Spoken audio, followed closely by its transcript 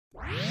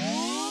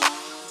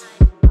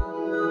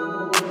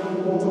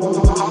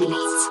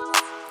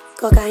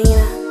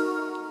Cocaina.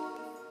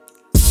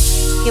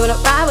 You wanna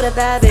ride with a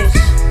bad bitch,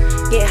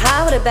 get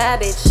high with a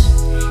bad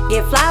bitch,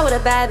 get fly with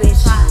a bad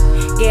bitch,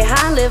 get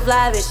high and live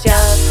lavish,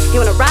 yeah. You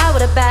wanna ride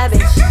with a bad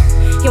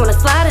bitch, you wanna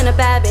slide in a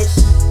bad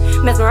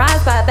bitch,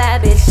 mesmerized by a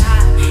bad bitch,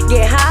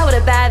 get high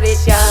with a bad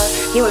bitch,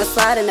 yeah. You wanna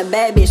slide in a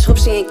bad bitch, hope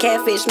she ain't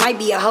catfish, might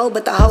be a hoe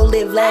but the hoe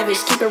live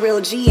lavish. Keep it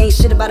real G, ain't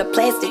shit about a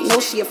plastic,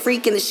 know she a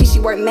freak in the she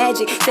work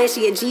magic. Said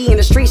she a G in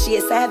the street, she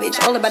a savage,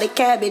 all about the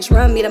cabbage,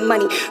 run me the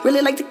money,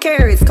 really like the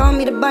carrots, call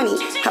me the bunny,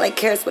 I like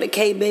carrots with a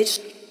K, bitch.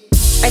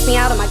 Ice me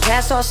out on my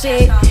cash all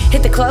shit.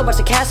 Hit the club, watch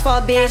the cash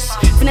fall, bitch.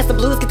 Finesse the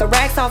blues, get the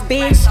racks off,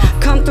 bitch.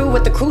 Come through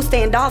with the crew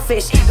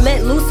standoffish.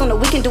 Let loose on the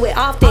weekend, do it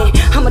often.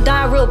 I'ma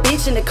die a real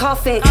bitch in the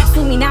coffin.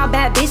 Swoop me now,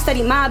 bad bitch,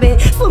 steady mobbing.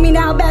 Swoop me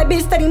now, bad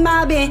bitch, steady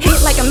mobbing.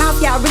 Hit like a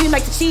mouse, yeah, I really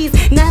like the cheese.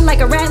 Nothing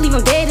like a rat, leave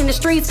him dead in the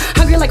streets.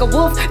 Hungry like a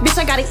wolf, bitch,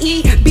 I gotta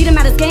eat. Beat him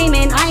at his game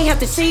and I ain't have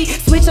to cheat.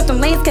 Switch up them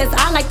lanes cause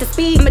I like the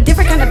speed. I'm a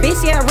different kind of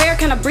bitch, yeah, a rare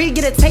kind of breed.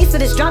 Get a taste of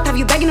this drop, have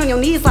you begging on your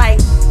knees like,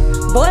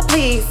 boy,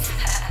 please.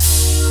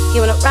 You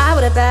wanna ride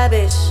with a bad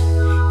bitch,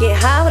 get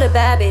high with a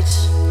bad bitch,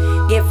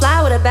 get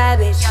fly with a bad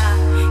bitch,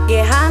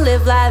 get high and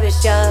live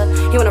lavish, yeah.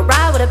 You wanna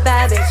ride with a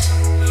bad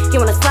bitch, you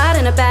wanna slide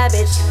in a bad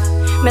bitch,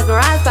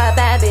 mesmerized by a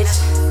bad bitch,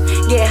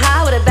 get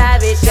high with a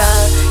bad bitch,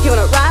 yeah. You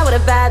wanna ride with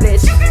a bad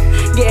bitch,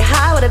 get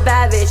high with a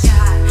bad bitch,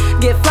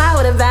 get fly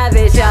with a bad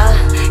bitch, yeah.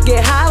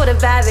 Get high with a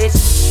bad bitch,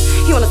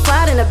 you wanna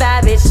slide in a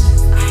bad bitch,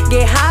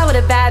 get high with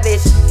a bad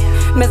bitch,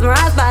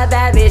 mesmerized by a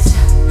bad bitch,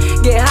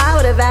 get high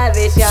with a bad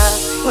bitch, yeah.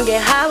 Wanna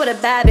get high with a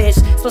bad bitch,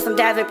 spill some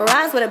dab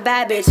vaporize with a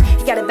bad bitch.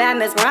 You got a bad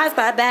mesmerized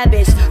by a bad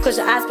bitch. Close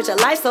your eyes, bitch, your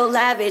life so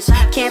lavish.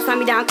 Can't find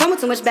me down, come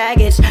with too much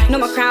baggage. Know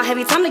my crown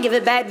heavy, time to give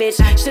it back, bitch.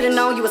 Should've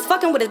known you was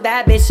fucking with his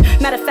bad bitch.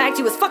 Matter of fact,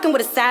 you was fucking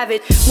with a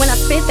savage. When I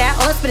spit that,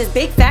 all I spit is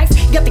big facts.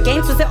 You got the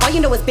game twisted, all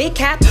you know is big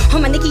cap.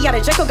 On my Nicki, got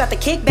a Draco, got the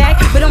kickback.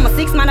 But on my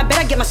 6 mine, I bet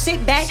I get my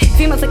shit back.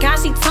 Female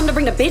Takashi, time to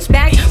bring the bitch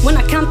back. When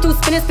I come through,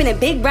 spinning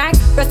big racks.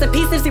 Rest in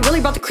peace, Nipsey really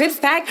brought the Crips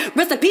back.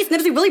 Rest in peace,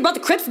 Nipsey really brought the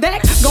Crips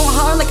back. Going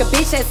hard like a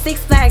bitch at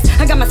Six Flags.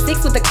 I got my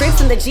 6 with the Crips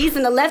and the G's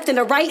and the left and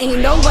the right, and you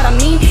know what I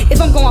mean.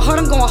 If I'm going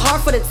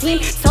hard for the team.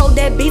 Told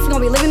that beast gonna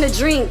be living the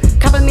dream.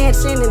 Cop a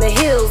mansion in the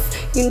hills.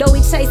 You know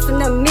we chasing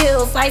the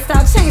mills. Iced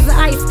out chains and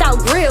iced out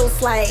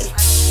grills. Like,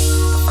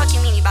 the fuck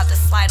you mean you about to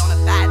slide on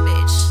a bad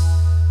bitch?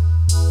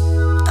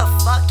 The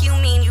fuck you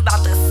mean you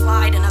about to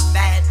slide in a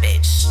bad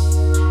bitch?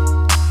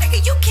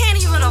 Nigga, you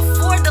can't even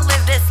afford to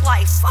live this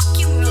life. Fuck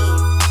you mean?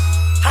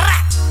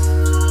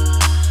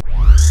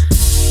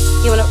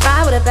 You wanna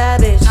ride with a bad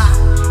bitch,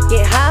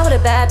 get high with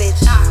a bad bitch,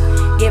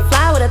 get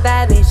fly with a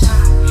bad bitch,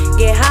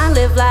 get high and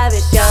live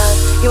lavish, yeah.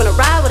 You wanna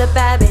ride with a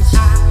bad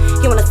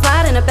bitch, you wanna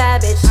slide in a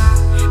bad bitch,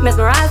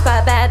 mesmerized by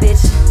a bad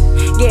bitch,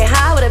 get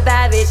high with a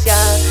bad bitch,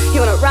 yeah. You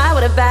wanna ride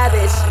with a bad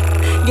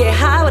bitch, get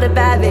high with a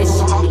bad bitch,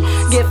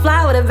 get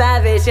fly with a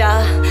bad bitch,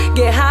 yeah.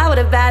 Get high with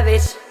a bad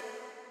bitch.